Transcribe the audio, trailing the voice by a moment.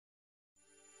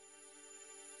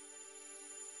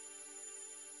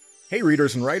Hey,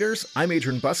 readers and writers, I'm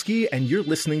Adrian Buskey, and you're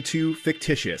listening to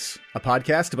Fictitious, a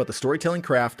podcast about the storytelling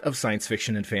craft of science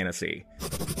fiction and fantasy.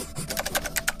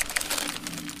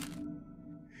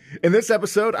 In this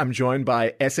episode, I'm joined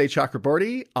by S.A.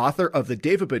 Chakraborty, author of the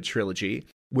Daevabad Trilogy,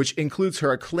 which includes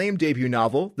her acclaimed debut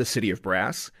novel, The City of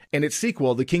Brass, and its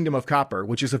sequel, The Kingdom of Copper,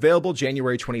 which is available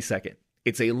January 22nd.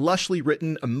 It's a lushly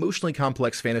written, emotionally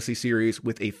complex fantasy series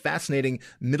with a fascinating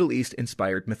Middle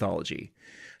East-inspired mythology.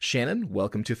 Shannon,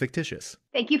 welcome to Fictitious.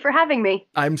 Thank you for having me.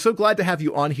 I'm so glad to have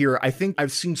you on here. I think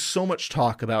I've seen so much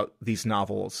talk about these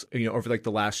novels, over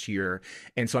the last year.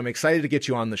 And so I'm excited to get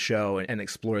you on the show and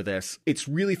explore this. It's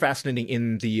really fascinating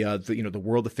in the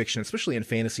world of fiction, especially in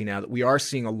fantasy now, that we are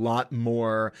seeing a lot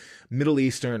more Middle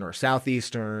Eastern or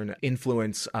Southeastern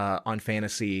influence on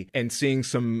fantasy, and seeing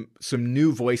some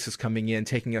new voices coming in,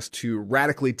 taking us to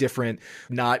radically different,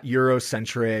 not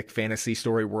Eurocentric fantasy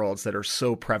story worlds that are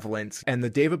so prevalent. And the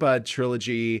Daevabad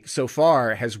Trilogy so far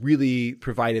has really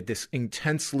provided this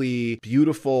intensely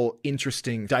beautiful,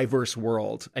 interesting, diverse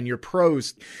world. And your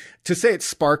prose, to say it's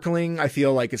sparkling, I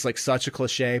feel like it's like such a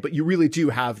cliche, but you really do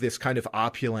have this kind of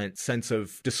opulent sense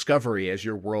of discovery as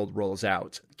your world rolls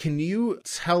out. Can you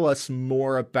tell us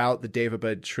more about the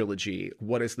Daevabad Trilogy?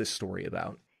 What is this story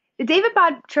about? The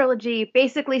Daevabad Trilogy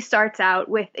basically starts out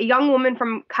with a young woman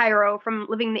from Cairo, from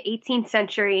living in the 18th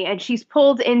century, and she's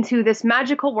pulled into this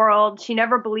magical world she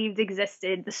never believed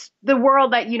existed, the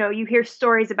world that, you hear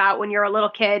stories about when you're a little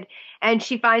kid, and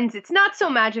she finds it's not so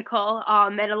magical,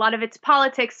 and a lot of its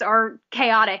politics are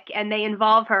chaotic, and they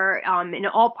involve her in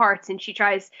all parts, and she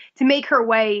tries to make her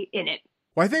way in it.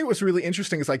 Well, I think it was really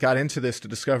interesting as I got into this to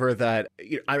discover that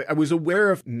I was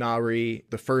aware of Nari,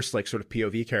 the first sort of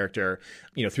POV character,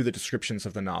 through the descriptions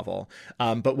of the novel.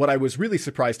 But what I was really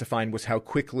surprised to find was how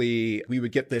quickly we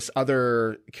would get this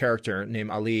other character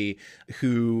named Ali,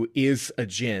 who is a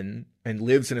jinn and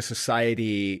lives in a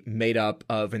society made up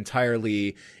of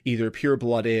entirely either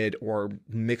pure-blooded or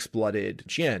mixed-blooded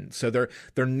jinn. So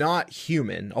they're not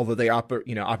human, although they operate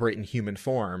in human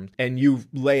form. And you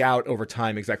lay out over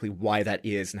time exactly why that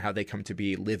is and how they come to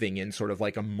be living in sort of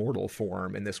like a mortal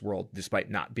form in this world, despite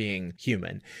not being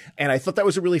human. And I thought that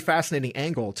was a really fascinating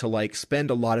angle to spend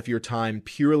a lot of your time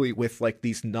purely with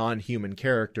these non-human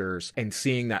characters and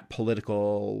seeing that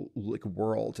political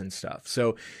world and stuff.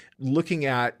 So looking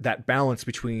at that balance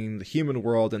between the human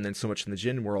world and then so much in the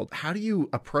jinn world, how do you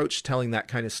approach telling that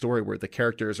kind of story where the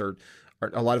characters are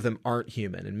a lot of them aren't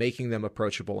human, and making them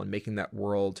approachable and making that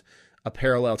world a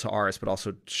parallel to ours, but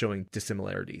also showing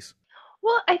dissimilarities?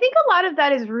 Well, I think a lot of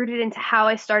that is rooted into how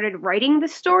I started writing the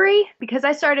story, because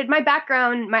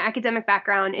my academic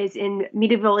background is in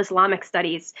medieval Islamic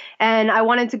studies, and I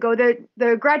wanted to go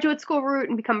the graduate school route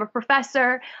and become a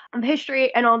professor of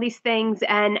history and all these things.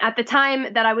 And at the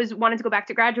time that I wanted to go back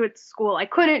to graduate school, I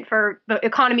couldn't, for the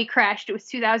economy crashed. It was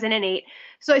 2008.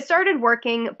 So I started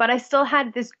working, but I still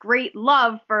had this great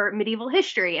love for medieval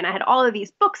history, and I had all of these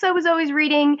books I was always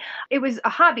reading. It was a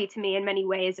hobby to me in many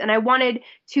ways, and I wanted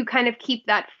to kind of keep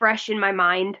that fresh in my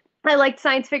mind. I liked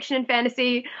science fiction and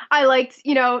fantasy. I liked,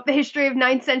 the history of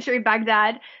 9th century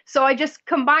Baghdad. So I just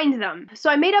combined them. So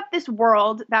I made up this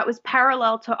world that was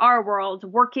parallel to our world,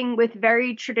 working with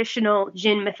very traditional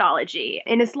jinn mythology.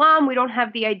 In Islam, we don't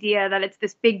have the idea that it's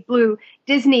this big blue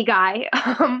Disney guy.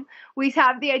 We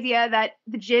have the idea that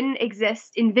the jinn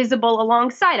exist invisible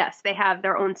alongside us. They have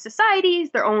their own societies,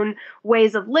 their own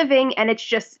ways of living, and it's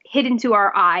just hidden to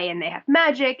our eye, and they have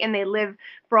magic, and they live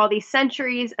for all these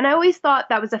centuries. And I always thought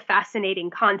that was a fascinating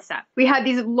concept. We had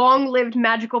these long-lived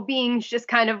magical beings just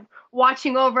kind of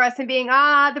watching over us and being,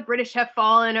 the British have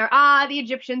fallen, or the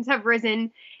Egyptians have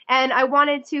risen. And I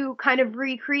wanted to kind of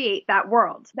recreate that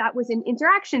world that was in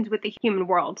interactions with the human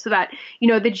world, so that,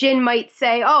 the jinn might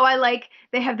say,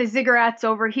 they have the ziggurats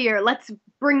over here. Let's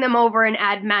bring them over and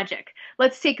add magic.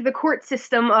 Let's take the court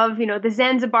system of, the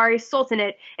Zanzibari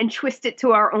Sultanate and twist it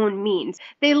to our own means.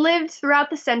 They lived throughout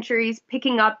the centuries,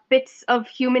 picking up bits of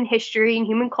human history and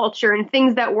human culture and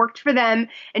things that worked for them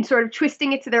and sort of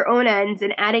twisting it to their own ends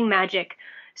and adding magic.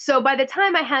 So by the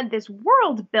time I had this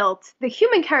world built, the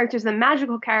human characters, the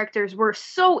magical characters were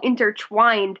so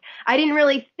intertwined. I didn't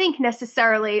really think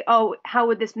necessarily, how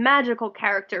would this magical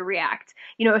character react?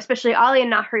 Especially Ali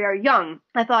and Nahri are young.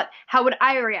 I thought, how would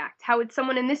I react? How would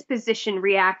someone in this position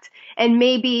react? And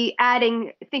maybe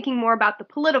thinking more about the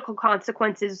political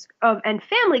consequences and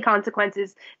family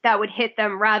consequences that would hit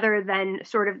them, rather than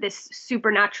sort of this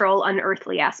supernatural,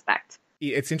 unearthly aspect.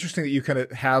 It's interesting that you kind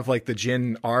of have like the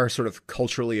jinn are sort of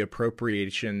culturally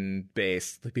appropriation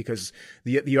based, because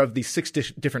you have these six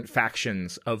different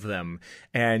factions of them,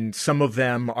 and some of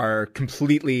them are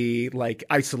completely like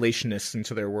isolationists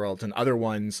into their world, and other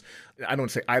ones, I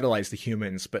don't say idolize the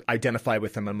humans, but identify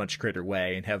with them in a much greater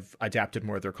way and have adapted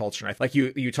more of their culture. And like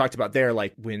you talked about there,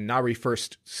 like when Nari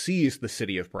first sees the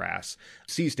city of brass,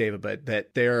 sees Daevabad,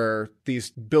 that there are these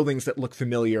buildings that look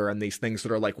familiar and these things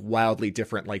that are like wildly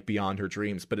different, like beyond her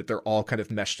dreams, but they're all kind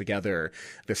of meshed together,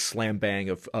 this slam bang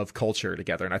of culture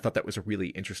together. And I thought that was a really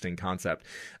interesting concept.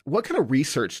 What kind of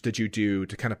research did you do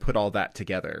to kind of put all that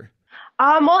together?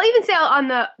 Well, I'll even say on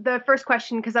the first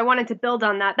question, because I wanted to build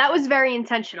on that. That was very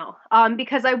intentional,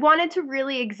 because I wanted to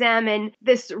really examine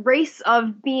this race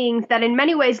of beings that in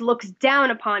many ways looks down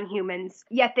upon humans,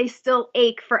 yet they still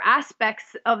ache for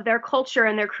aspects of their culture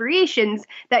and their creations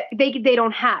that they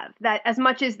don't have. That as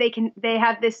much as they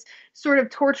have this sort of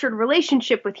tortured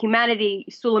relationship with humanity.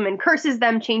 Suleiman curses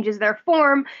them, changes their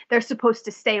form. They're supposed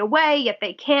to stay away, yet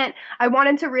they can't. I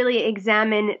wanted to really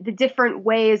examine the different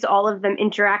ways all of them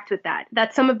interact with that.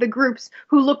 That some of the groups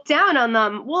who look down on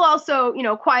them will also,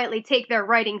 quietly take their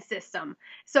writing system.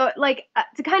 So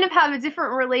to kind of have a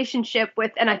different relationship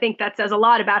with, and I think that says a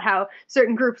lot about how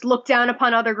certain groups look down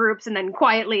upon other groups and then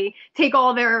quietly take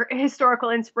all their historical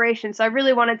inspiration. So I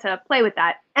really wanted to play with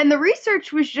that. And the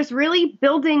research was just really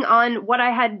building on what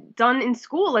I had done in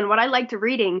school and what I liked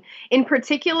reading. In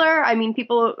particular, I mean,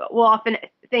 people will often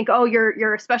think, oh,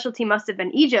 your specialty must have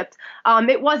been Egypt.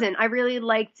 It wasn't. I really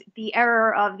liked the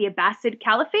era of the Abbasid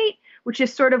Caliphate, which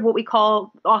is sort of what we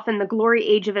call often the glory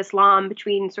age of Islam,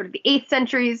 between sort of the 8th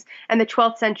centuries and the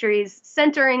 12th centuries,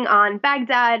 centering on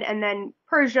Baghdad and then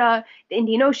Persia, the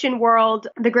Indian Ocean world,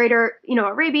 the greater,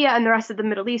 Arabia and the rest of the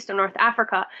Middle East and North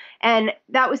Africa. And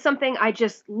that was something I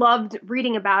just loved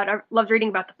reading about. I loved reading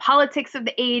about the politics of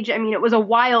the age. I mean, it was a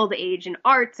wild age in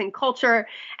arts and culture.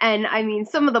 And I mean,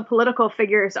 some of the political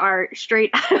figures are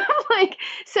straight out of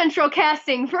central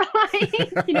casting for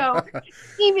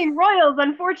scheming royals,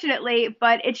 unfortunately.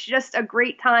 But it's just a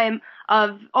great time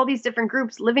of all these different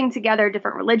groups living together,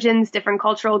 different religions, different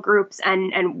cultural groups,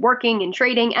 and working and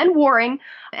trading and warring.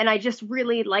 And I just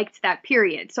really liked that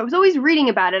period. So I was always reading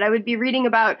about it. I would be reading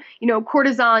about,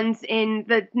 courtesans in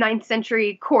the 9th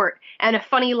century court, and a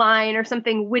funny line or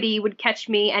something witty would catch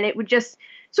me, and it would just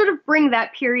sort of bring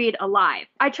that period alive.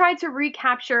 I tried to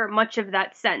recapture much of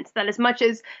that sense, that as much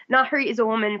as Nahri is a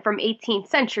woman from 18th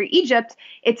century Egypt,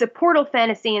 it's a portal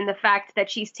fantasy in the fact that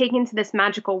she's taken to this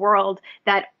magical world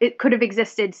that it could have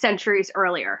existed centuries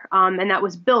earlier. And that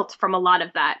was built from a lot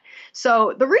of that.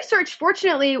 So the research,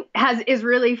 fortunately, is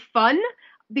really fun,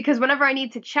 because whenever I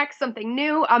need to check something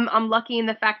new, I'm lucky in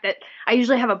the fact that I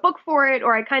usually have a book for it,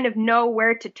 or I kind of know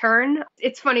where to turn.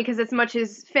 It's funny because as much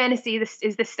as fantasy, this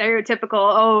is the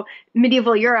stereotypical,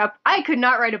 medieval Europe, I could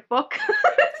not write a book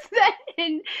set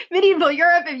in medieval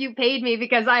Europe if you paid me,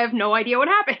 because I have no idea what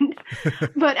happened.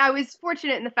 But I was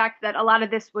fortunate in the fact that a lot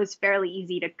of this was fairly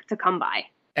easy to come by.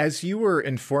 As you were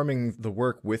informing the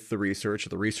work with the research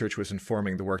was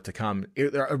informing the work to come,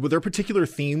 were there particular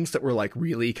themes that were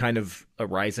really kind of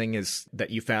arising that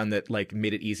you found that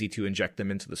made it easy to inject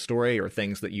them into the story, or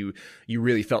things that you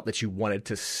really felt that you wanted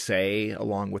to say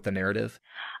along with the narrative?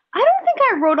 I don't think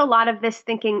I wrote a lot of this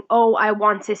thinking, oh, I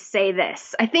want to say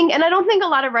this. I don't think a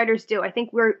lot of writers do. I think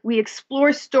we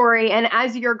explore story, and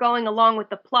as you're going along with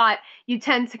the plot, you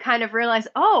tend to kind of realize,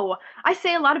 oh, I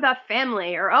say a lot about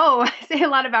family, or oh, I say a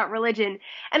lot about religion.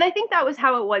 And I think that was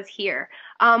how it was here.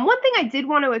 One thing I did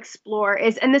want to explore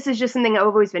is, and this is just something I've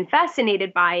always been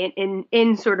fascinated by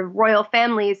in sort of royal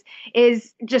families,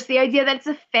 is just the idea that it's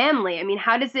a family. I mean,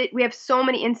 we have so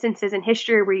many instances in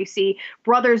history where you see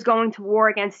brothers going to war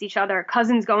against each other,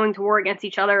 cousins going to war against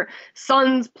each other,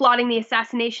 sons plotting the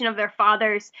assassination of their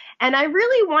fathers. And I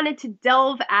really wanted to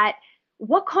delve at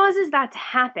what causes that to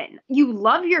happen. You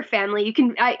love your family. You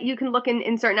can look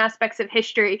in certain aspects of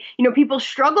history. People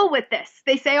struggle with this.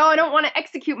 They say, oh, I don't want to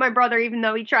execute my brother, even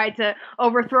though he tried to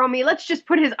overthrow me. Let's just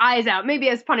put his eyes out, maybe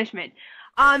as punishment.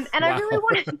 And wow. I really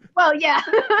wanted, well, yeah,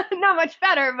 not much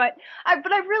better, but I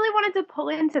really wanted to pull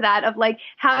into that of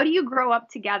how do you grow up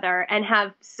together and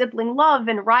have sibling love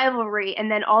and rivalry?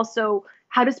 And then also,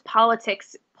 how does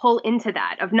politics pull into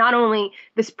that of not only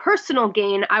this personal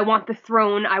gain, I want the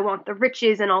throne, I want the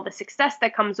riches and all the success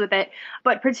that comes with it,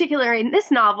 but particularly in this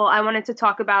novel, I wanted to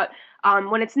talk about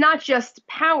when it's not just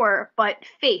power, but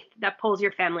faith that pulls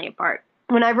your family apart.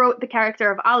 When I wrote the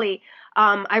character of Ali,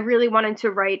 I really wanted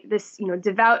to write this,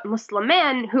 devout Muslim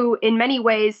man who, in many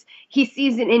ways, he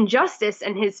sees an injustice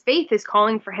and his faith is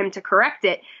calling for him to correct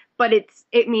it. but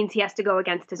it means he has to go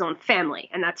against his own family,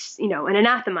 and that's, an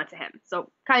anathema to him. So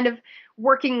kind of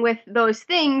working with those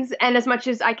things, and as much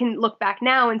as I can look back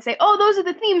now and say, oh, those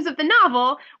are the themes of the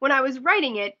novel, when I was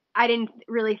writing it, I didn't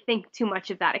really think too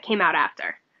much of that. It came out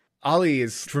after. Ali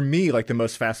is, for me, like the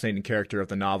most fascinating character of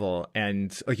the novel.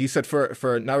 And like you said,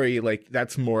 for Nari, like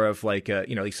that's more of like a,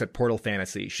 you said portal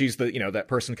fantasy. She's the, that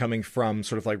person coming from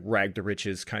sort of like rag to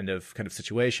riches kind of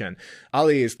situation.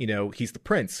 Ali is, he's the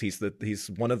prince. He's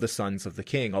one of the sons of the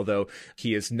king, although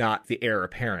he is not the heir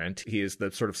apparent. He is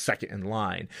the sort of second in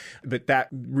line. But that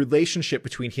relationship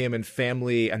between him and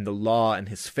family and the law and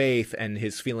his faith and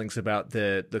his feelings about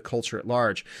the culture at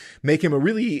large make him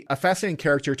a fascinating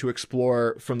character to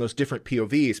explore from those different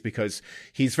POVs, because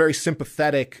he's very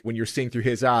sympathetic when you're seeing through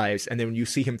his eyes, and then when you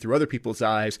see him through other people's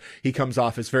eyes, he comes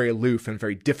off as very aloof and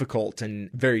very difficult and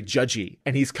very judgy,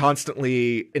 and he's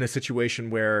constantly in a situation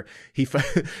where he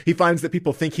finds that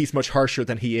people think he's much harsher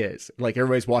than he is. Like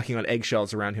everybody's walking on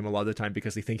eggshells around him a lot of the time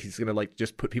because they think he's gonna like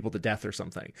just put people to death or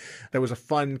something. That was a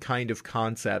fun kind of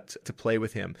concept to play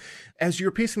with him. As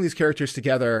you're piecing these characters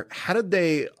together, how did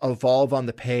they evolve on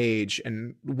the page,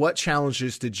 and what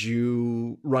challenges did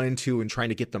you run into in trying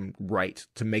to get them right,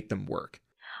 to make them work?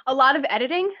 A lot of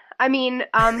editing. I mean,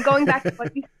 going back to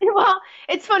what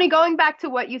it's funny, going back to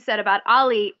what you said about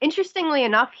Ali, interestingly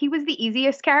enough, he was the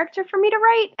easiest character for me to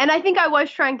write. And I think I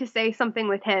was trying to say something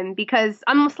with him because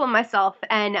I'm Muslim myself.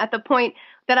 And at the point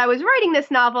that I was writing this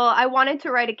novel, I wanted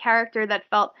to write a character that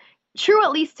felt true,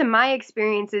 at least to my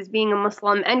experiences being a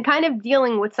Muslim, and kind of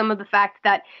dealing with some of the fact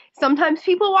that sometimes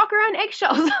people walk on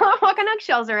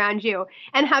eggshells around you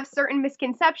and have certain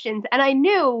misconceptions. And I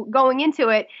knew going into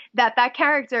it that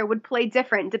character would play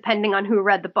different depending on who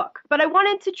read the book. But I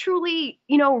wanted to truly,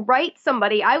 write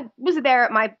somebody. I was there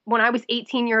when I was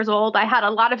 18 years old. I had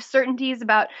a lot of certainties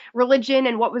about religion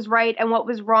and what was right and what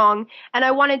was wrong. And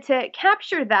I wanted to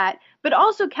capture that, but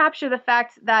also capture the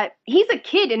fact that he's a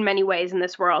kid in many ways in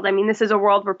this world. I mean, this is a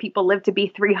world where people live to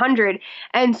be 300,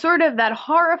 and sort of that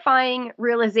horrifying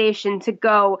realization to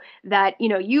go that,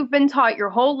 you've been taught your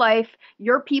whole life,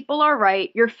 your people are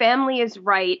right, your family is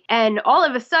right, and all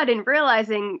of a sudden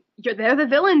realizing they're the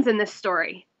villains in this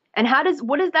story. And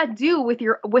what does that do with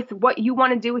what you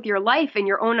want to do with your life and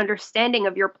your own understanding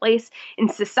of your place in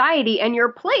society and your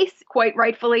place, quite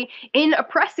rightfully, in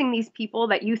oppressing these people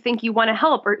that you think you want to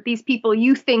help, or these people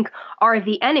you think are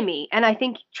the enemy? And I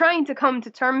think trying to come to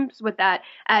terms with that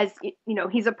as,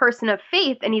 he's a person of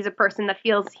faith and he's a person that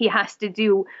feels he has to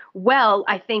do well,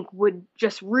 I think would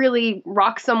just really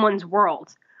rock someone's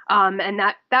world. And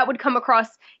that would come across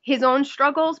his own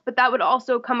struggles, but that would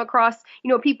also come across,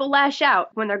 people lash out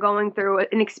when they're going through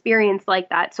an experience like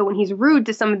that. So when he's rude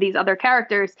to some of these other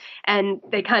characters and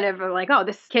they kind of are like, oh,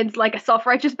 this kid's like a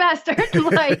self-righteous bastard.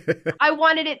 Like, I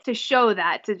wanted it to show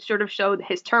that, to sort of show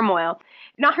his turmoil.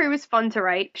 Nahri was fun to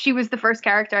write. She was the first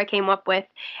character I came up with.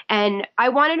 And I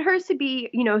wanted her to be,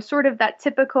 sort of that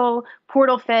typical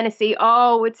portal fantasy.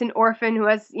 Oh, it's an orphan who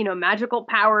has, magical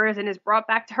powers and is brought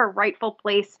back to her rightful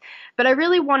place. But I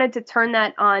really wanted to turn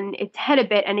that on its head a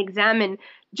bit and examine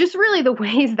just really the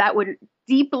ways that would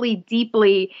deeply,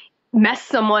 deeply mess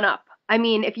someone up. I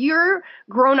mean, if you're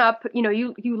grown up,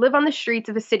 you live on the streets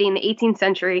of a city in the 18th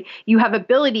century, you have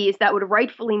abilities that would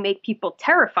rightfully make people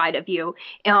terrified of you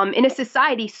in a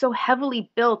society so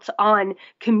heavily built on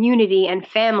community and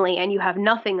family, and you have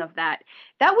nothing of that.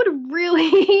 That would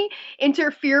really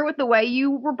interfere with the way you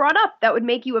were brought up. That would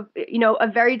make you a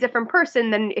very different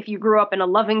person than if you grew up in a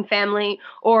loving family,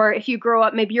 or if you grew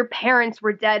up, maybe your parents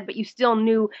were dead, but you still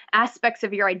knew aspects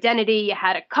of your identity. You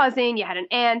had a cousin, you had an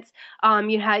aunt,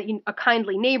 you had a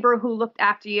kindly neighbor who looked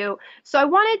after you. So I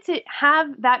wanted to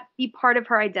have that be part of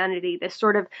her identity, this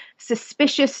sort of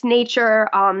suspicious nature,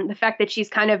 the fact that she's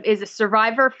kind of is a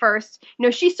survivor first.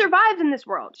 She survives in this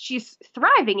world. She's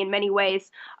thriving in many ways.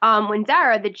 When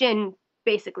Dara, the djinn,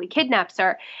 basically kidnaps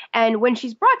her. And when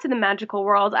she's brought to the magical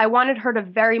world, I wanted her to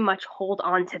very much hold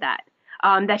on to that.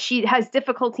 That she has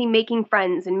difficulty making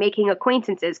friends and making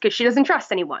acquaintances because she doesn't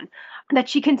trust anyone. That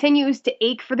she continues to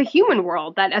ache for the human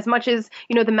world, that as much as,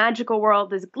 the magical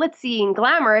world is glitzy and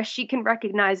glamorous, she can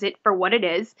recognize it for what it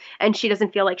is, and she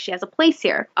doesn't feel like she has a place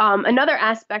here. Another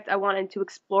aspect I wanted to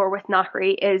explore with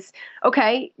Nahri is,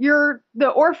 okay, you're the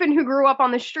orphan who grew up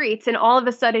on the streets, and all of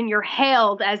a sudden you're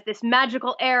hailed as this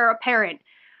magical heir apparent.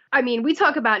 I mean, we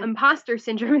talk about imposter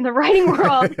syndrome in the writing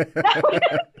world.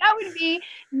 That would be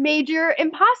major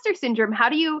imposter syndrome. How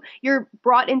do you're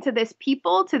brought into this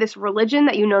people, to this religion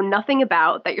that you know nothing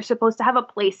about, that you're supposed to have a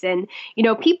place in. You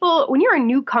know, people, when you're a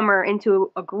newcomer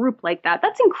into a group like that,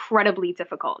 that's incredibly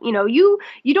difficult. You know, you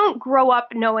don't grow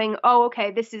up knowing, oh,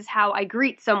 okay, this is how I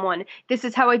greet someone. This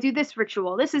is how I do this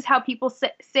ritual. This is how people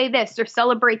say this or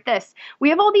celebrate this. We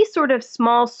have all these sort of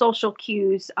small social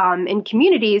cues in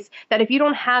communities that if you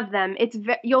don't have them,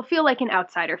 you'll feel like an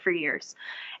outsider for years.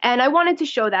 And I wanted to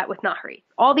show that with Nahri.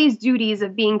 All these duties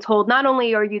of being told, not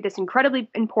only are you this incredibly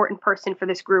important person for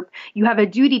this group, you have a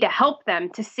duty to help them,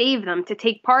 to save them, to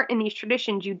take part in these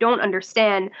traditions you don't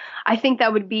understand. I think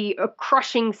that would be a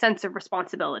crushing sense of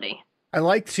responsibility. I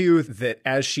like, too, that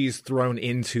as she's thrown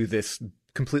into this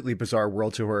completely bizarre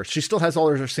world to her, she still has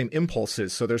all of her same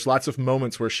impulses. So there's lots of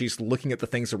moments where she's looking at the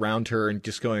things around her and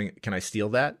just going, can I steal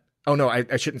that? Oh, no,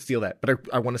 I shouldn't steal that, but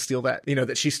I want to steal that. You know,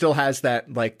 that she still has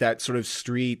that, like, that sort of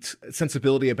street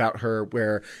sensibility about her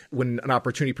where when an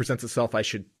opportunity presents itself, I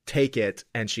should take it.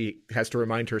 And she has to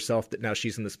remind herself that now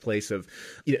she's in this place of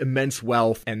immense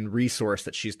wealth and resource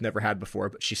that she's never had before,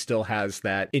 but she still has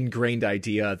that ingrained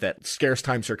idea that scarce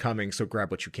times are coming, so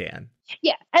grab what you can.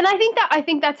 Yeah. And I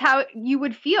think that's how you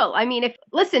would feel. I mean,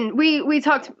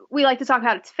 we like to talk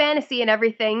about it's fantasy and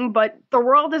everything, but the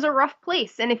world is a rough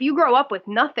place. And if you grow up with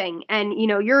nothing and, you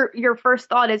know, your first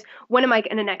thought is, when am I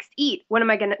going to next eat? Where am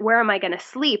I going to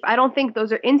sleep? I don't think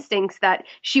those are instincts that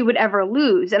she would ever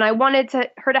lose. And I wanted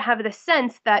her to have the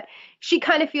sense that she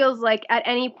kind of feels like at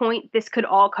any point this could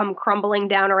all come crumbling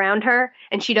down around her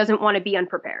and she doesn't want to be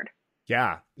unprepared.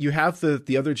 Yeah. You have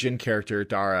the other Jinn character,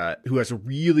 Dara, who has a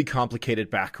really complicated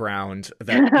background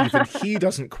that even he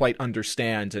doesn't quite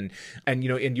understand. And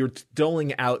you're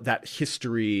doling out that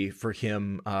history for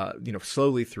him,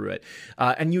 slowly through it.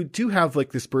 And you do have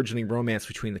like this burgeoning romance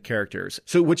between the characters.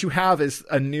 So what you have is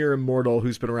a near immortal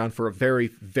who's been around for a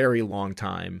very, very long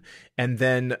time. And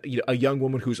then a young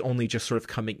woman who's only just sort of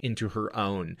coming into her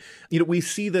own. We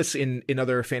see this in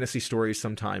other fantasy stories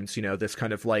sometimes, this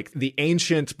kind of like the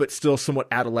ancient but still somewhat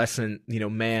adolescent,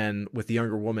 man with the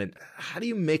younger woman. How do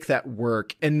you make that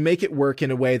work and make it work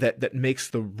in a way that makes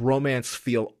the romance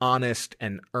feel honest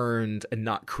and earned and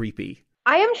not creepy?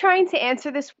 I am trying to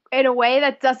answer this in a way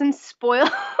that doesn't spoil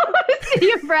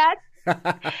City of Brats.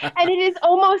 And it is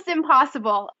almost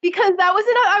impossible because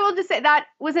I will just say that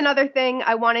was another thing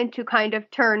I wanted to kind of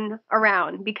turn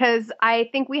around, because I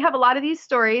think we have a lot of these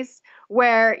stories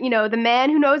where, the man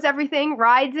who knows everything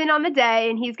rides in on the day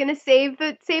and he's going to save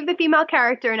the female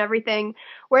character and everything.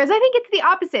 Whereas I think it's the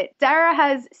opposite. Dara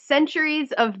has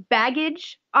centuries of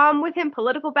baggage with him,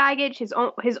 political baggage, his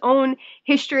own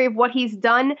history of what he's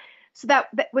done. So that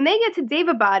when they get to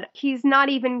Daevabad, he's not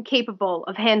even capable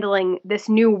of handling this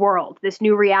new world, this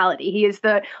new reality. He is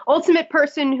the ultimate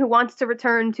person who wants to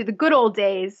return to the good old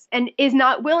days and is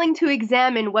not willing to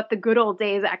examine what the good old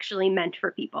days actually meant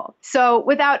for people. So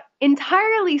without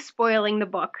entirely spoiling the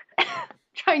book,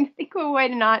 trying to think of a way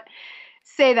to not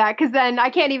say that, because then I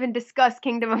can't even discuss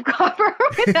Kingdom of Copper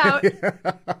without...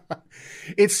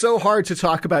 It's so hard to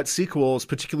talk about sequels,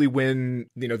 particularly when,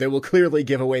 they will clearly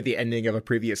give away the ending of a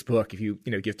previous book if you,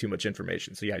 give too much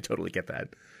information. So yeah, I totally get that.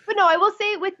 But no, I will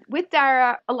say with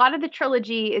Dara, a lot of the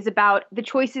trilogy is about the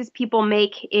choices people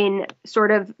make in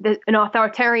sort of an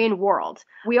authoritarian world.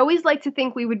 We always like to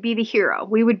think we would be the hero.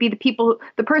 We would be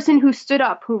the person who stood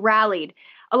up, who rallied.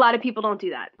 A lot of people don't do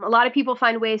that. A lot of people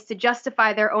find ways to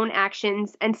justify their own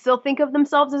actions and still think of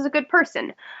themselves as a good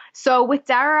person. So with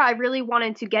Dara, I really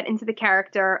wanted to get into the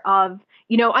character of,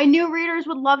 I knew readers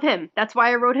would love him. That's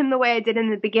why I wrote him the way I did in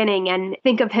the beginning, and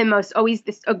think of him as always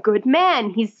a good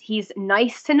man. He's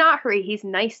nice to Nahri. He's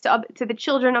nice to the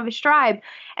children of his tribe.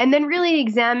 And then really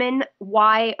examine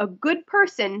why a good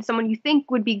person, someone you think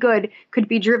would be good, could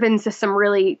be driven to some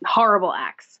really horrible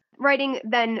acts. Writing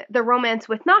then the romance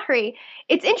with Nahri,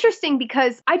 it's interesting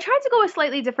because I tried to go a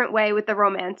slightly different way with the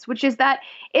romance, which is that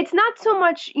it's not so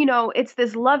much, it's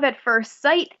this love at first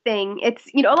sight thing. It's,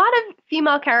 a lot of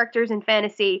female characters in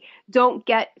fantasy don't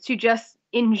get to just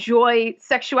enjoy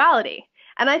sexuality.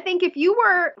 And I think if you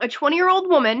were a 20-year-old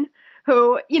woman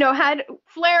who, had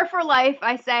flair for life,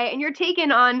 I say, and you're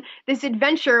taken on this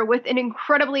adventure with an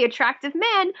incredibly attractive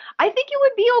man, I think it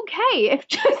would be okay if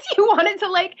just you wanted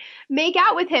to make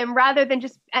out with him rather than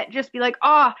just be like,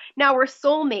 now we're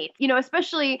soulmates.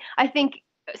 Especially I think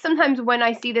sometimes when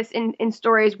I see this in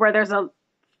stories where there's a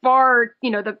far,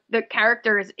 the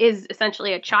character is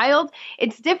essentially a child,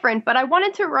 it's different. But I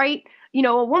wanted to write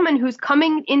a woman who's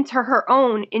coming into her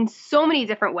own in so many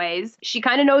different ways. She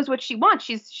kind of knows what she wants.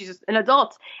 She's an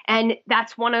adult. And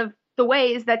that's one of the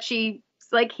ways that she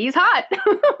like, he's hot.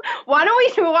 Why don't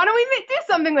we do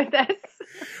something with this?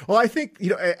 Well, I think,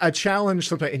 a challenge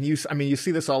sometimes, and you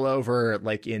see this all over,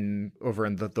 like over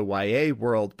in the YA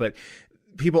world, but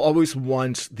people always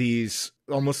want these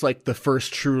almost like the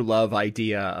first true love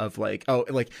idea of like, oh,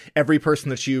 like every person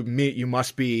that you meet, you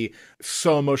must be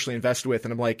so emotionally invested with.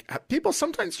 And I'm like, people,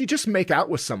 sometimes you just make out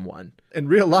with someone. In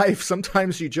real life,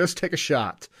 sometimes you just take a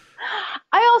shot.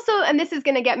 I also, and this is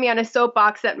going to get me on a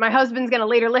soapbox that my husband's going to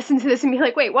later listen to this and be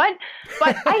like, wait, what?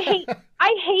 But I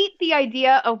hate the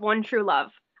idea of one true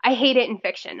love. I hate it in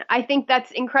fiction. I think that's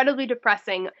incredibly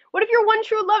depressing. What if your one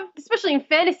true love, especially in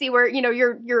fantasy where,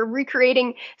 you're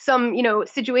recreating some,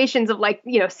 situations of like,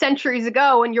 centuries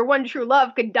ago, and your one true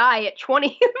love could die at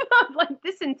 20 of like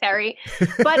dysentery.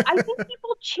 But I think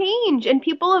people change and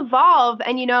people evolve.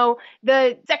 And,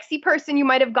 the sexy person you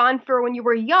might have gone for when you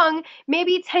were young,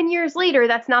 maybe 10 years later,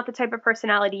 that's not the type of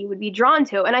personality you would be drawn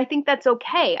to. And I think that's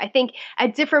okay. I think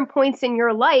at different points in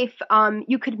your life,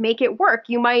 you could make it work.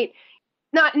 You might,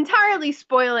 not entirely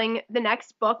spoiling the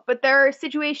next book, but there are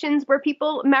situations where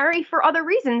people marry for other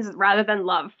reasons rather than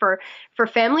love, for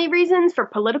family reasons, for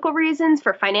political reasons,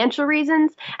 for financial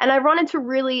reasons. And I wanted to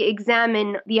really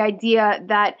examine the idea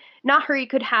that Nahri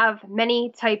could have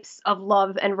many types of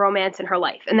love and romance in her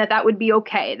life, and that would be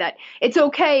okay, that it's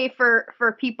okay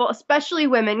for people, especially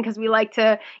women, because we like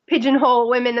to pigeonhole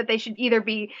women, that they should either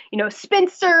be,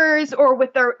 spinsters, or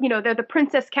with their, they're the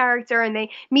princess character and they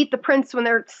meet the prince when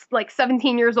they're like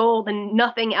 17 years old and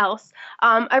nothing else.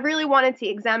 I really wanted to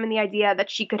examine the idea that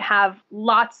she could have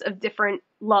lots of different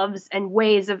loves and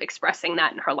ways of expressing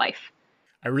that in her life.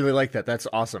 I really like that. That's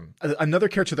awesome. Another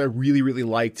character that I really, really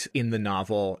liked in the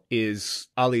novel is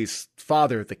Ali's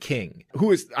father, the king,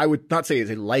 who is, I would not say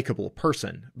is a likable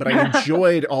person, but I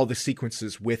enjoyed all the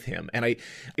sequences with him. And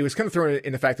it was kind of thrown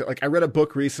in the fact that, like, I read a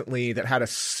book recently that had a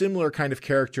similar kind of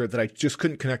character that I just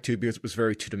couldn't connect to because it was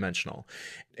very two-dimensional.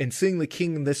 And seeing the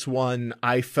king in this one,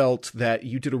 I felt that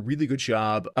you did a really good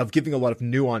job of giving a lot of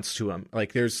nuance to him.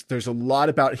 Like, there's a lot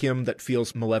about him that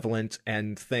feels malevolent,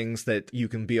 and things that you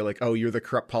can be like, oh, you're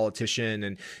the corrupt politician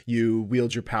and you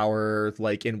wield your power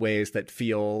like in ways that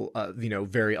feel,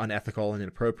 very unethical and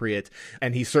inappropriate.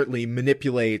 And he certainly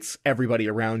manipulates everybody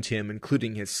around him,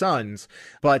 including his sons.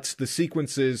 But the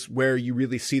sequences where you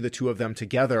really see the two of them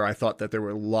together, I thought that there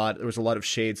was a lot of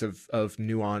shades of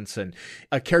nuance, and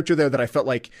a character there that I felt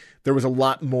like there was a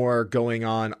lot more going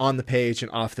on the page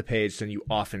and off the page than you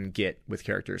often get with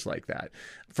characters like that.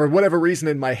 For whatever reason,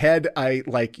 in my head, I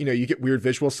you get weird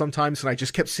visuals sometimes, and I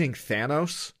just kept seeing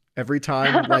Thanos every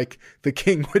time like the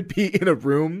king would be in a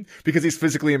room, because he's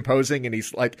physically imposing and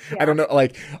he's like, yeah. I don't know,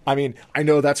 like, I mean, I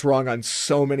know that's wrong on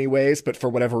so many ways, but for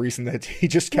whatever reason that he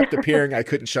just kept appearing, I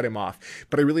couldn't shut him off.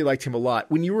 But I really liked him a lot.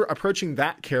 When you were approaching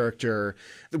that character,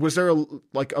 was there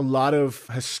a lot of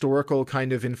historical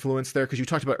kind of influence there? Because you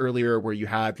talked about earlier where you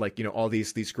had all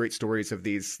these great stories of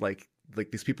these like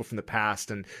these people from the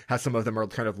past, and how some of them are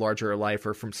kind of larger life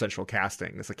or from central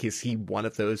casting. It's like, is he one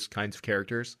of those kinds of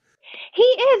characters? He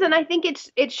is, and I think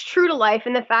it's true to life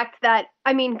in the fact that,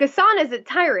 I mean, Ghassan is a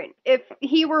tyrant. If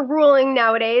he were ruling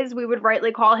nowadays, we would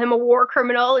rightly call him a war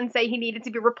criminal and say he needed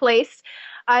to be replaced.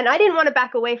 And I didn't want to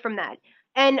back away from that.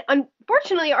 And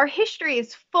unfortunately, our history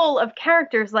is full of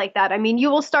characters like that. I mean, you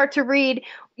will start to read,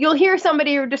 you'll hear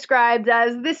somebody described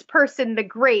as this person, the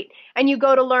great, and you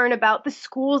go to learn about the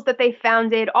schools that they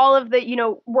founded, all of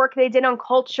the, work they did on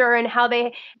culture, and how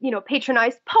they,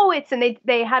 patronized poets, and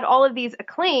they had all of these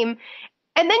acclaim.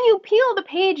 And then you peel the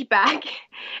page back,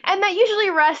 and that usually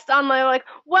rests on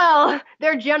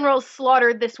their generals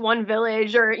slaughtered this one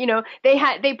village, or,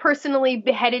 they personally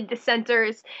beheaded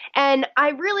dissenters. And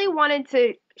I really wanted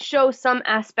to show some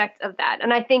aspect of that.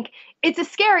 And I think it's a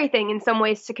scary thing in some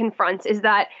ways to confront, is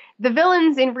that the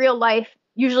villains in real life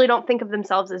usually don't think of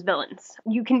themselves as villains.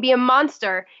 You can be a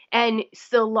monster and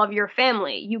still love your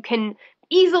family. You can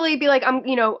easily be like, I'm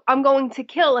going to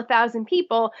kill 1,000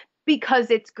 people because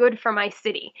it's good for my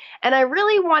city. And I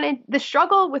really wanted, the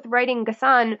struggle with writing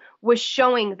Ghassan was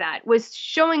showing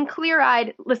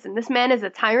clear-eyed, listen, this man is a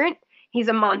tyrant. He's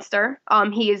a monster.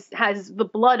 He has the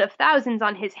blood of thousands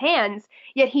on his hands,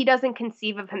 yet he doesn't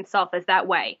conceive of himself as that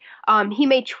way. He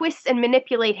may twist and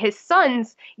manipulate his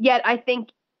sons, yet I think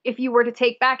if you were to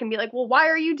take back and be like, well, why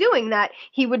are you doing that?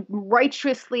 He would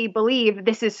righteously believe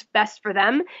this is best for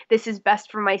them. This is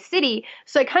best for my city.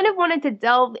 So I kind of wanted to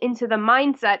delve into the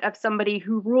mindset of somebody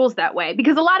who rules that way,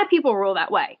 because a lot of people rule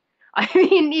that way. I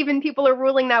mean, even people are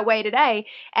ruling that way today.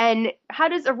 And how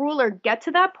does a ruler get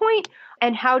to that point?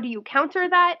 And how do you counter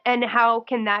that? And how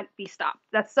can that be stopped?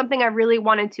 That's something I really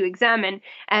wanted to examine.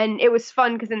 And it was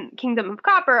fun because in Kingdom of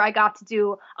Copper, I got to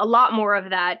do a lot more of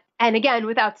that. And again,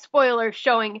 without spoilers,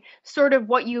 showing sort of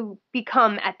what you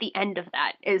become at the end of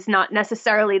that is not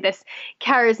necessarily this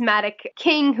charismatic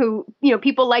king who,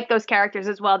 people like those characters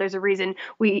as well. There's a reason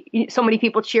so many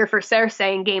people cheer for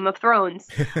Cersei in Game of Thrones.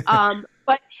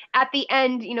 But at the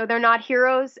end, they're not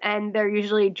heroes, and they're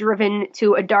usually driven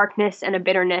to a darkness and a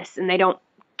bitterness, and they don't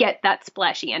get that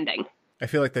splashy ending. I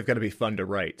feel like they've got to be fun to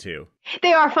write too.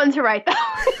 They are fun to write, though.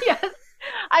 Yes.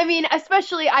 I mean,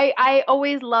 especially, I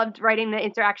always loved writing the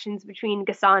interactions between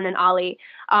Ghassan and Ali,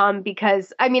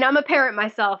 because, I mean, I'm a parent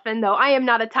myself, and though I am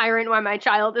not a tyrant when my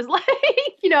child is like,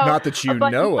 Not that you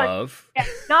know of. Yeah,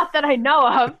 not that I know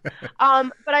of.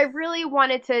 But I really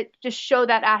wanted to just show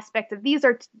that aspect of these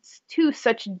are two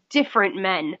such different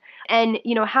men, and,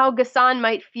 how Ghassan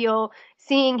might feel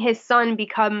seeing his son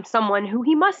become someone who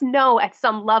he must know at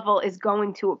some level is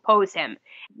going to oppose him.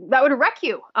 That would wreck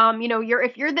you.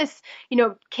 If you're this,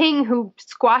 king who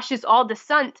squashes all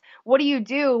dissent, what do you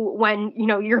do when,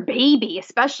 your baby,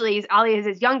 especially as Ali is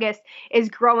his youngest, is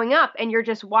growing up and you're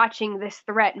just watching this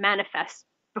threat manifest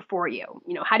before you?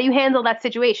 How do you handle that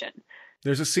situation?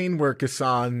 There's a scene where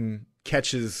Ghassan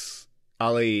catches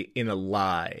Ali in a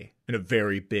lie, in a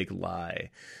very big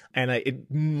lie. And it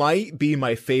might be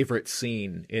my favorite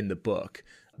scene in the book,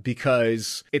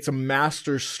 because it's a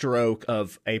master stroke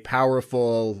of a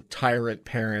powerful tyrant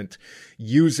parent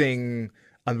using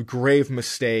a grave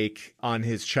mistake on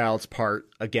his child's part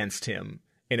against him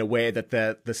in a way that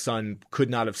the son could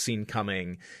not have seen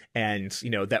coming, and,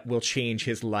 that will change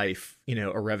his life,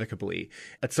 irrevocably.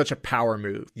 It's such a power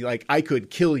move. Like, I could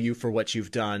kill you for what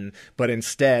you've done, but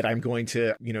instead I'm going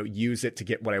to, use it to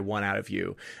get what I want out of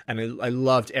you. And I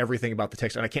loved everything about the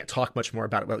text, and I can't talk much more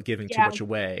about it without giving too much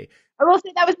away. I will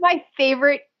say that was my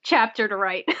favorite chapter to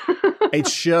write. It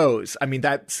shows. I mean,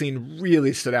 that scene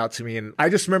really stood out to me. And I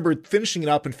just remember finishing it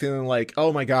up and feeling like,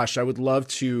 oh my gosh, I would love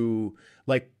to,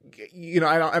 like,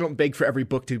 I don't beg for every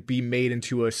book to be made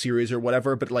into a series or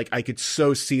whatever, but like, I could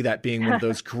so see that being one of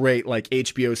those great, like,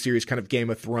 HBO series kind of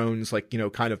Game of Thrones, like,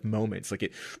 kind of moments. Like,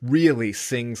 it really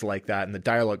sings like that. And the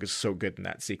dialogue is so good in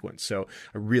that sequence. So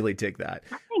I really dig that.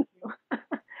 Thank you.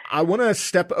 I want to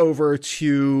step over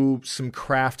to some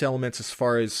craft elements as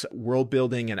far as world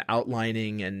building and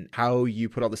outlining and how you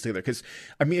put all this together. Because,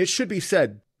 I mean, it should be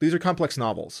said, these are complex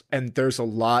novels, and there's a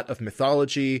lot of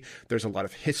mythology, there's a lot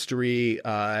of history,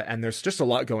 and there's just a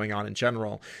lot going on in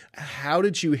general. How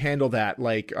did you handle that?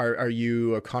 Like, are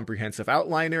you a comprehensive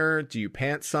outliner? Do you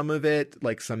pant some of it?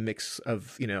 Like some mix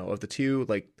of, of the two?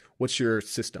 Like, what's your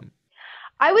system?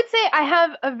 I would say I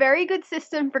have a very good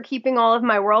system for keeping all of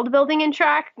my world building in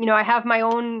track. I have my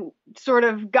own sort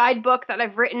of guidebook that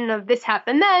I've written of this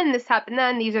happened then,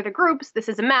 these are the groups, this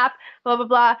is a map, blah, blah,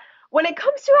 blah. When it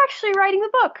comes to actually writing the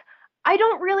book, I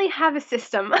don't really have a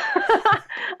system.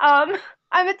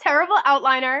 I'm a terrible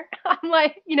outliner. I'm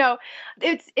like,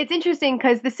 it's interesting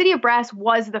because The City of Brass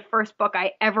was the first book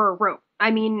I ever wrote. I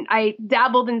mean, I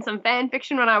dabbled in some fan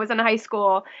fiction when I was in high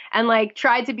school and like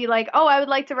tried to be like, oh, I would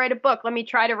like to write a book. Let me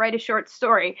try to write a short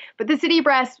story. But The City of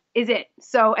Brass is it.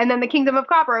 So, and then The Kingdom of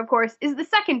Copper, of course, is the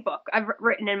second book I've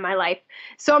written in my life.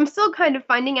 So I'm still kind of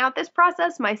finding out this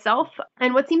process myself.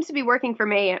 And what seems to be working for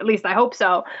me, at least I hope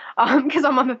so, because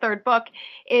I'm on the third book,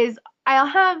 is I'll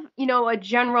have, a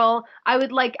general,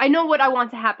 I know what I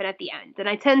want to happen at the end. And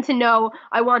I tend to know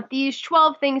I want these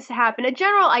 12 things to happen, a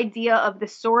general idea of the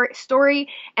story.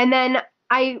 And then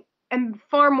I am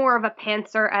far more of a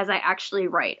pantser as I actually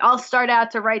write. I'll start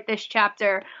out to write this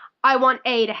chapter. I want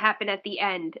A to happen at the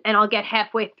end, and I'll get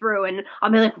halfway through and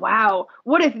I'll be like, wow,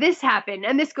 what if this happened?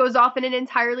 And this goes off in an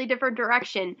entirely different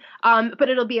direction, but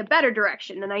it'll be a better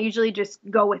direction. And I usually just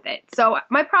go with it. So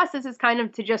my process is kind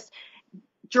of to just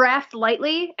draft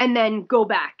lightly and then go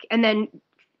back, and then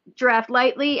draft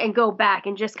lightly and go back,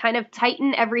 and just kind of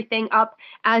tighten everything up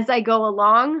as I go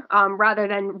along, rather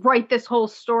than write this whole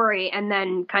story and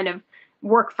then kind of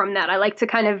work from that. I like to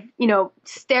kind of,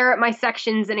 stare at my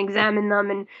sections and examine them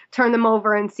and turn them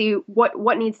over and see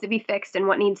what needs to be fixed and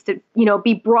what needs to,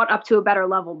 be brought up to a better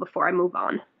level before I move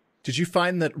on. Did you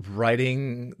find that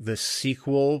writing the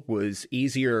sequel was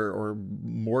easier or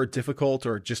more difficult,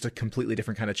 or just a completely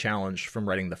different kind of challenge from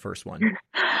writing the first one?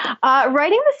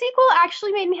 Writing the sequel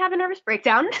actually made me have a nervous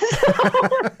breakdown.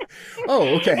 Oh,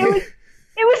 okay.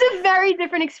 It was a very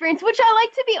different experience, which I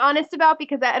like to be honest about,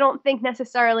 because I don't think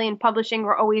necessarily in publishing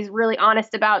we're always really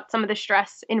honest about some of the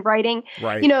stress in writing.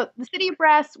 Right. The City of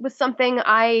Brass was something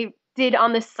I did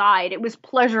on the side. It was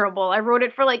pleasurable. I wrote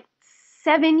it for like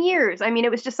 7 years. I mean,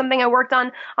 it was just something I worked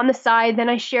on the side. Then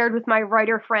I shared with my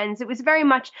writer friends. It was very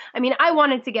much, I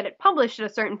wanted to get it published at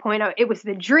a certain point. It was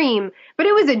the dream, but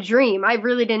it was a dream. I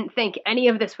really didn't think any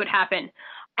of this would happen.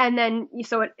 And then,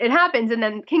 so it happens. And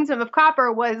then Kingdom of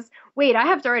Copper was, wait, I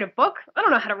have to write a book? I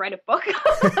don't know how to write a book.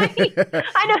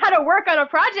 I know how to work on a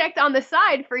project on the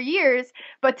side for years,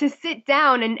 but to sit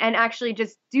down and actually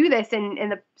just do this in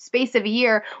the space of a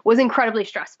year was incredibly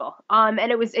stressful. And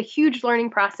it was a huge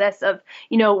learning process of,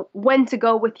 when to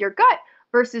go with your gut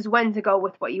versus when to go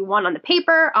with what you want on the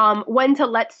paper, when to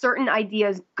let certain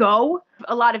ideas go.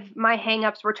 A lot of my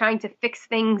hangups were trying to fix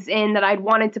things in that I'd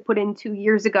wanted to put in 2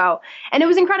 years ago. And it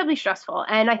was incredibly stressful.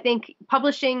 And I think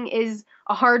publishing is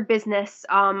a hard business.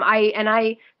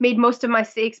 I made most of my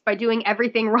mistakes by doing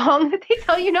everything wrong that they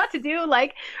tell you not to do,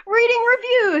 like reading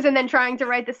reviews and then trying to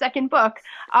write the second book,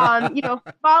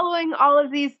 following all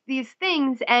of these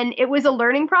things. And it was a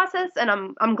learning process, and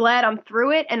I'm glad I'm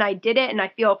through it and I did it, and I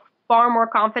feel far more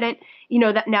confident,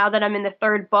 that now that I'm in the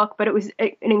third book, but it was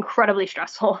an incredibly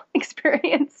stressful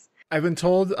experience. I've been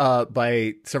told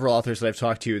by several authors that I've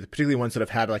talked to, particularly ones that have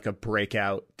had like a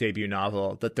breakout debut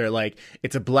novel, that they're like,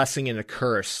 it's a blessing and a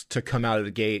curse to come out of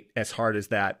the gate as hard as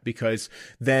that, because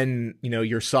then,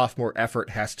 your sophomore effort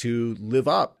has to live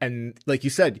up. And like you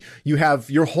said, you have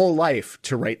your whole life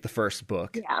to write the first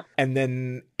book, and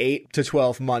then 8 to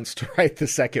 12 months to write the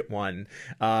second one.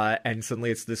 And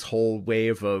suddenly it's this whole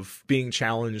wave of being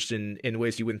challenged in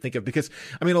ways you wouldn't think of. Because,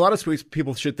 a lot of ways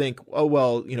people should think, oh,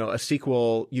 well, a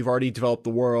sequel, you've already developed the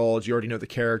world, you already know the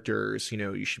characters,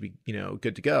 you should be,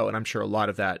 good to go. And I'm sure a lot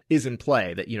of that is in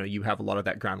play, that, you have a lot of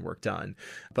that groundwork done.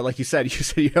 But like you said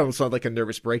you almost had like a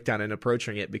nervous breakdown in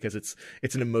approaching it because it's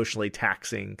an emotionally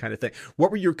taxing kind of thing.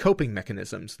 What were your coping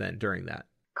mechanisms then during that?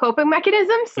 Coping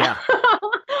mechanisms? Yeah.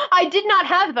 I did not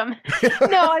have them.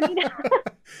 No,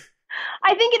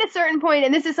 I think at a certain point,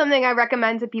 and this is something I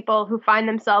recommend to people who find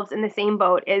themselves in the same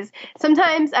boat, is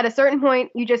sometimes at a certain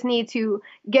point, you just need to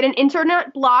get an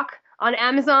internet block on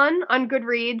Amazon, on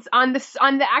Goodreads, on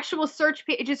the actual search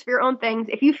pages for your own things.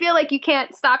 If you feel like you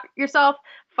can't stop yourself,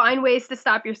 find ways to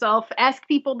stop yourself. Ask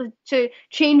people to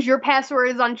change your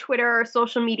passwords on Twitter or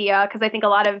social media, because I think a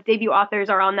lot of debut authors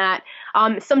are on that.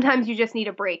 Sometimes you just need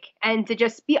a break, and to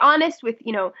just be honest with,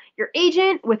 your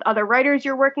agent, with other writers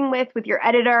you're working with your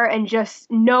editor, and just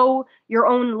know your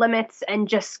own limits, and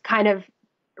just kind of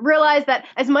realize that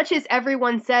as much as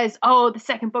everyone says, oh, the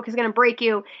second book is going to break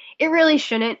you, it really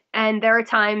shouldn't. And there are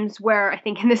times where I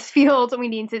think in this field, we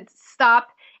need to stop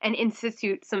and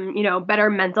institute some,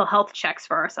 better mental health checks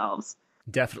for ourselves.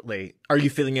 Definitely. Are you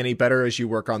feeling any better as you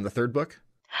work on the third book?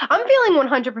 I'm feeling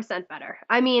 100% better.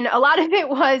 A lot of it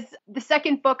was the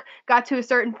second book got to a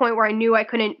certain point where I knew I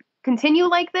couldn't continue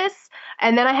like this.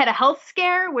 And then I had a health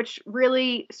scare, which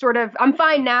really I'm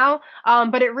fine now.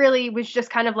 But it really was just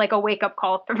kind of like a wake up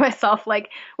call for myself. Like,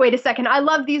 wait a second, I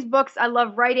love these books. I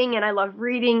love writing and I love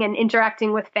reading and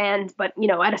interacting with fans. But,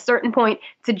 at a certain point,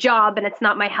 it's a job and it's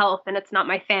not my health and it's not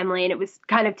my family. And it was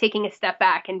kind of taking a step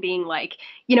back and being like,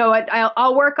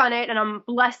 I'll work on it, and I'm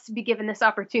blessed to be given this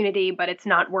opportunity, but it's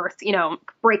not worth,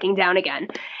 breaking down again.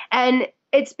 And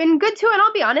it's been good too, and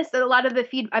I'll be honest, that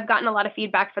I've gotten a lot of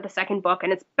feedback for the second book,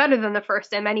 and it's better than the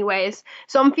first in many ways.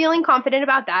 So I'm feeling confident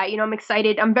about that. I'm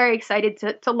excited. I'm very excited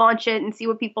to launch it and see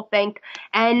what people think.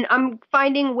 And I'm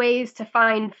finding ways to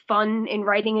find fun in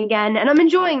writing again, and I'm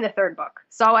enjoying the third book.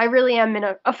 So I really am in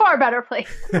a far better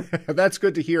place. That's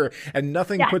good to hear. And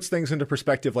nothing puts things into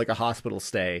perspective like a hospital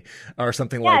stay or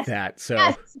something like that. So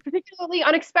yes, particularly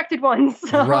unexpected ones.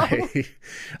 So. Right.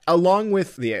 Along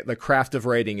with the craft of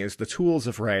writing is the tools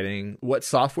of writing. What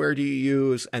software do you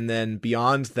use? And then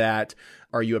beyond that,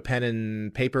 are you a pen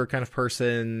and paper kind of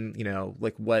person?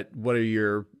 What are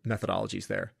your methodologies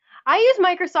there? I use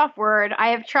Microsoft Word. I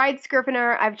have tried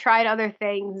Scrivener. I've tried other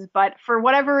things, but for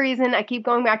whatever reason, I keep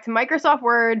going back to Microsoft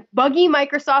Word, buggy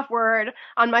Microsoft Word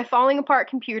on my falling apart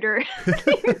computer.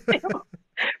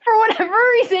 For whatever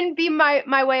reason, be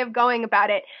my way of going about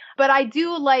it. But I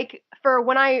do like, for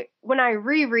when I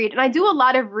reread, and I do a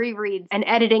lot of rereads and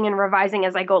editing and revising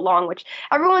as I go along, which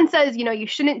everyone says, you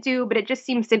shouldn't do, but it just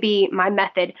seems to be my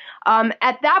method.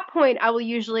 At that point, I will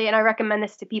usually, and I recommend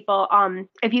this to people,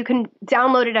 if you can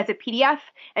download it as a PDF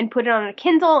and put it on a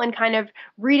Kindle and kind of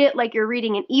read it like you're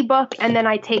reading an ebook, and then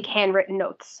I take handwritten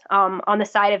notes on the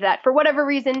side of that. For whatever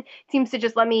reason, it seems to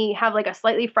just let me have like a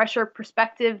slightly fresher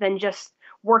perspective than just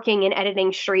working and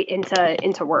editing straight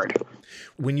into Word.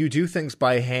 When you do things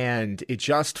by hand, it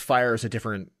just fires a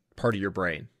different part of your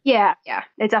brain. Yeah,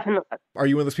 it definitely does. Are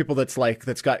you one of those people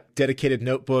that's got dedicated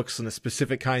notebooks and a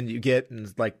specific kind that you get,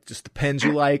 and like just the pens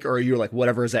you like, or are you like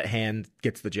whatever is at hand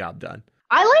gets the job done?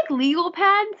 I like legal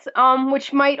pads,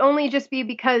 which might only just be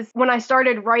because when I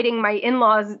started writing, my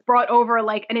in-laws brought over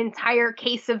like an entire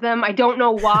case of them. I don't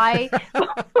know why.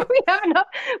 we have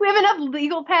enough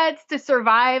legal pads to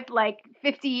survive like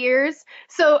 50 years.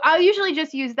 So I'll usually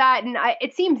just use that, and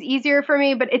it seems easier for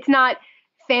me, but it's not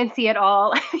fancy at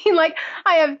all. I mean, like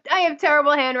I have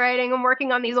terrible handwriting. I'm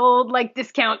working on these old like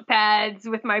discount pads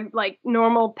with my like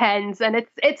normal pens, and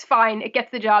it's fine. It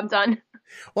gets the job done.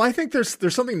 Well, I think there's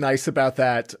something nice about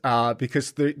that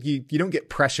because you don't get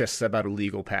precious about a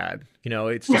legal pad. You know,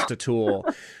 it's just a tool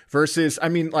versus, I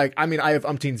have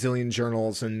umpteen zillion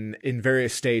journals and in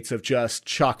various states of just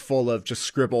chock full of just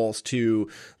scribbles to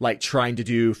like trying to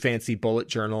do fancy bullet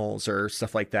journals or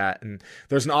stuff like that. And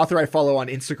there's an author I follow on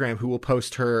Instagram who will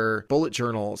post her bullet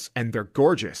journals and they're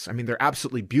gorgeous. I mean, they're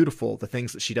absolutely beautiful, the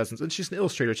things that she does. And she's an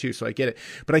illustrator too, so I get it.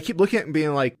 But I keep looking at it and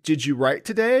being like, did you write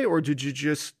today or did you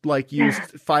just like use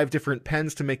 5 different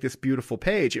pens to make this beautiful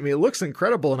page? I mean, it looks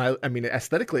incredible. And I mean,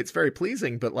 aesthetically, it's very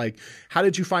pleasing, but like, how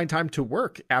did you find time to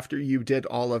work after you did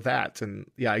all of that? And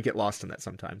yeah, I get lost in that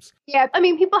sometimes. Yeah, I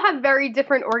mean, people have very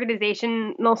different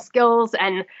organizational skills,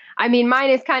 and I mean,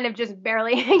 mine is kind of just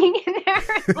barely hanging in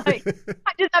there. Like,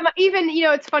 I'm even, you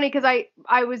know, it's funny because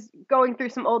I was going through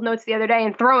some old notes the other day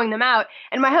and throwing them out,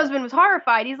 and my husband was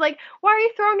horrified. He's like, "Why are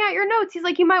you throwing out your notes?" He's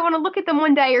like, "You might want to look at them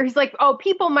one day," or he's like, "Oh,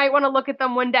 people might want to look at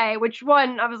them one day." Which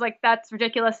one? I was like, "That's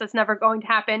ridiculous. That's never going to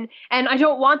happen." And I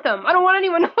don't want them. I don't want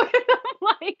anyone to look at them.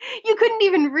 Like, you couldn't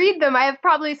even read them. I have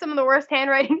probably some of the worst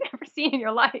handwriting you've ever seen in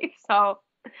your life. So,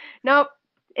 nope,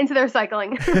 into the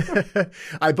recycling.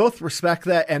 I both respect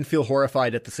that and feel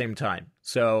horrified at the same time.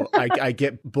 So I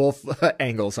get both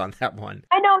angles on that one.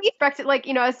 I know, he expects it, like,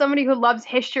 you know, as somebody who loves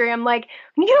history, I'm like,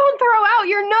 you don't throw out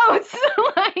your notes.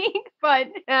 But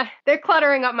they're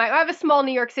cluttering up I have a small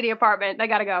New York City apartment. I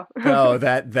gotta go. Oh,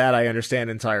 that I understand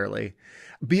entirely.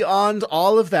 Beyond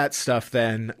all of that stuff,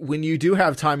 then, when you do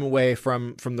have time away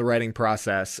from the writing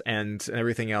process and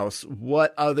everything else,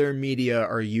 what other media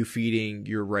are you feeding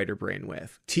your writer brain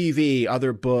with? TV,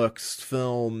 other books,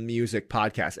 film, music,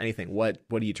 podcasts, anything. What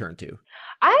do you turn to?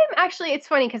 It's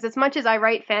funny because as much as I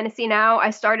write fantasy now,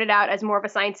 I started out as more of a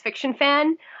science fiction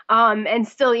fan. And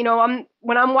still, you know,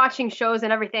 when I'm watching shows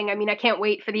and everything, I mean, I can't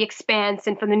wait for The Expanse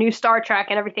and for the new Star Trek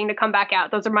and everything to come back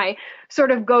out. Those are my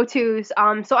sort of go-tos.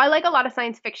 So I like a lot of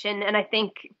science fiction, and I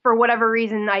think for whatever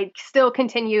reason, I still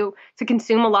continue to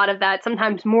consume a lot of that,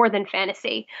 sometimes more than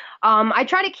fantasy. I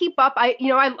try to keep up. I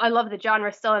love the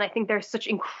genre still, and I think there's such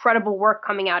incredible work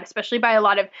coming out, especially by a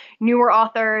lot of newer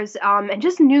authors, and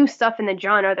just new stuff in the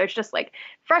genre. There's just like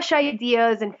fresh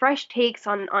ideas and fresh takes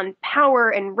on power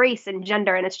and race and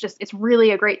gender, and it's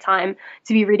really a great time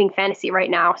to be reading fantasy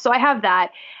right now. So I have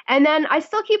that. And then I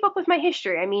still keep up with my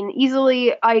history. I mean,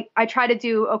 easily I try to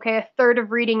do, okay, a third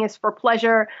of reading is for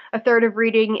pleasure. A third of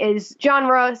reading is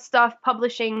genre stuff,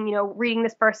 publishing, you know, reading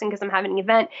this person because I'm having an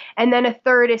event. And then a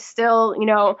third is still, you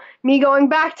know, me going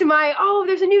back to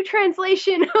there's a new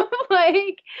translation of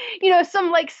like, you know,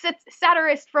 some like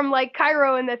satirist from like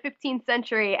Cairo in the 15th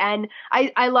century. And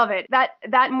I love it.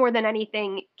 That more than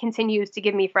anything continues to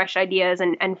give me fresh ideas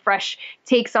and fresh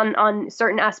takes on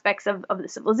certain aspects of the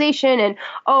civilization. And,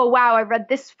 oh, wow, I read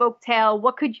this folktale.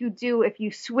 What could you do if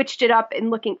you switched it up and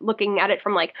looking at it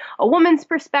from like a woman's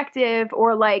perspective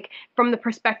or like from the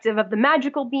perspective of the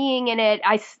magical being in it?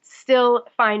 I still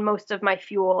find most of my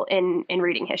fuel in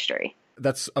reading history.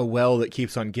 That's a well that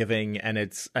keeps on giving. And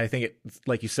I think it's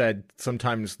like you said,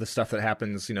 sometimes the stuff that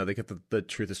happens, you know, they get the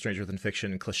truth is stranger than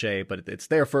fiction cliche, but it's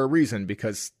there for a reason,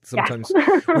 because sometimes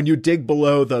when you dig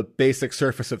below the basic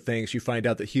surface of things, you find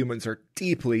out that humans are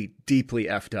deeply, deeply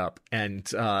effed up. And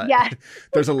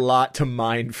there's a lot to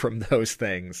mine from those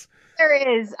things.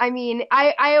 There is. I mean,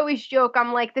 I always joke,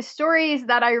 I'm like, the stories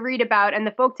that I read about and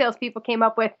the folktales people came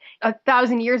up with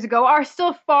 1,000 years ago are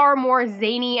still far more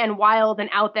zany and wild and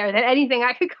out there than anything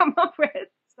I could come up with.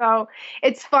 So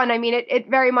it's fun. I mean, it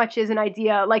very much is an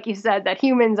idea, like you said, that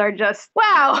humans are just,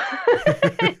 wow.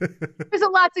 There's a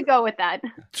lot to go with that.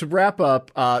 To wrap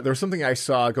up, there was something I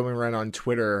saw going around on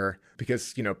Twitter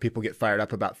because, you know, people get fired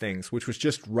up about things, which was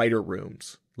just writer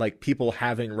rooms. Like people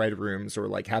having writer rooms or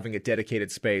like having a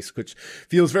dedicated space, which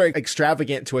feels very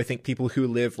extravagant to, I think, people who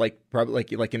live like probably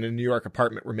like in a New York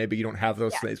apartment where maybe you don't have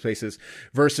those spaces,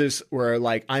 versus where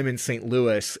like I'm in St.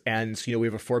 Louis and, you know, we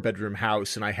have a 4-bedroom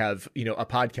house and I have, you know, a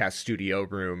podcast studio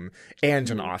room and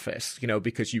an office, you know,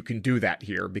 because you can do that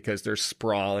here because there's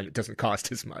sprawl and it doesn't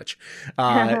cost as much.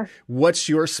 What's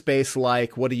your space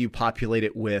like? What do you populate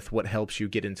it with? What helps you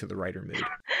get into the writer mood?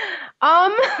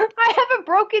 I have a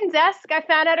broken desk I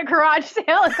found at a garage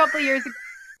sale a couple years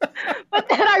ago, but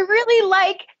then I really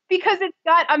like because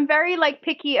I'm very like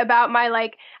picky about my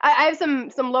like, I have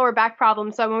some lower back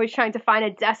problems. So I'm always trying to find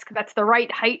a desk that's the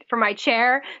right height for my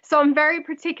chair. So I'm very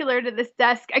particular to this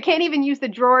desk. I can't even use the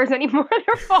drawers anymore.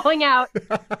 They're falling out.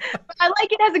 But I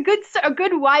like it has a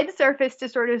good wide surface to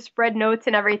sort of spread notes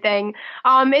and everything.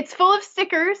 It's full of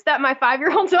stickers that my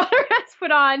 5-year-old daughter has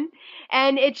put on,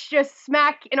 and it's just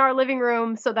smack in our living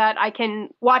room so that I can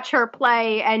watch her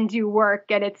play and do work.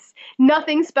 And it's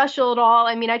nothing special at all.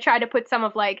 I mean, I try to put some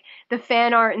of like the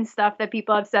fan art and stuff that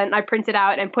people have sent. I print it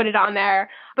out and put it on there,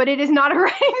 but it is not a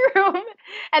writing room.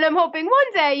 And I'm hoping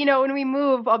one day, you know, when we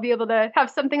move, I'll be able to have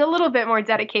something a little bit more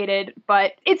dedicated,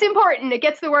 but it's important. It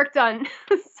gets the work done.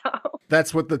 So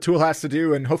that's what the tool has to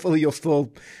do. And hopefully you'll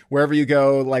still, wherever you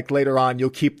go, like later on,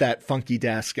 you'll keep that funky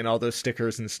desk and all those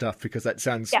stickers and stuff, because that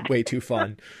sounds way too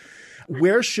fun.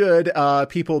 Where should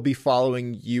people be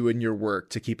following you and your work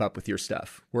to keep up with your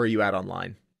stuff? Where are you at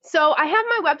online? So I have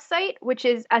my website, which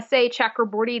is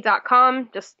essaychakraborty.com,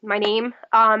 just my name.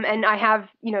 And I have,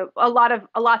 you know, a lot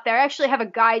there. I actually have a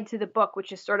guide to the book,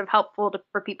 which is sort of helpful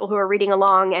for people who are reading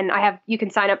along. And you can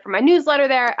sign up for my newsletter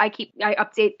there. I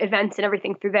update events and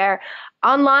everything through there.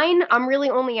 Online, I'm really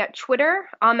only at Twitter.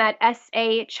 I'm at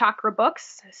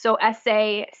SAChakrabooks. So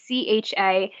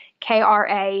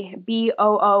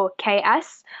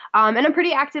SACHAKRABOOKS. And I'm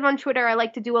pretty active on Twitter. I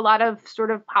like to do a lot of sort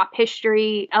of pop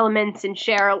history elements and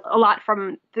share a lot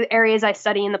from the areas I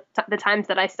study and the times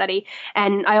that I study.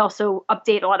 And I also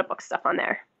update a lot of book stuff on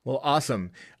there. Well,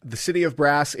 awesome. The City of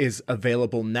Brass is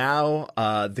available now.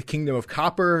 The Kingdom of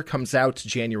Copper comes out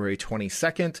January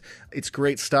 22nd. It's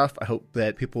great stuff. I hope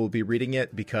that people will be reading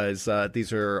it, because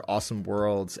these are awesome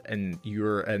worlds, and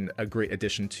you're a great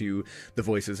addition to the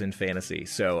voices in fantasy.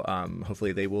 So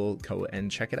hopefully they will go and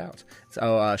check it out.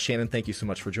 So Shannon, thank you so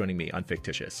much for joining me on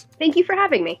Fictitious. Thank you for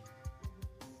having me.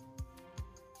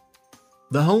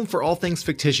 The home for all things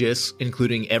fictitious,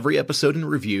 including every episode and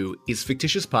review, is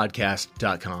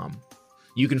fictitiouspodcast.com.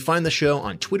 You can find the show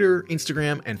on Twitter,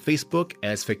 Instagram, and Facebook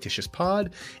as Fictitious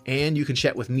Pod, and you can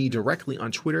chat with me directly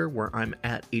on Twitter, where I'm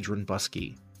at Adrian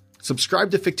Buskey.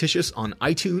 Subscribe to Fictitious on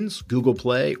iTunes, Google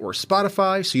Play, or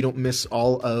Spotify so you don't miss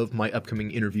all of my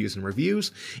upcoming interviews and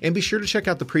reviews, and be sure to check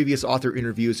out the previous author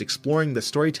interviews exploring the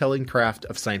storytelling craft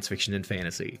of science fiction and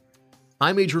fantasy.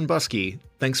 I'm Adrian Buskey.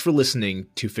 Thanks for listening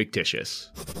to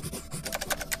Fictitious.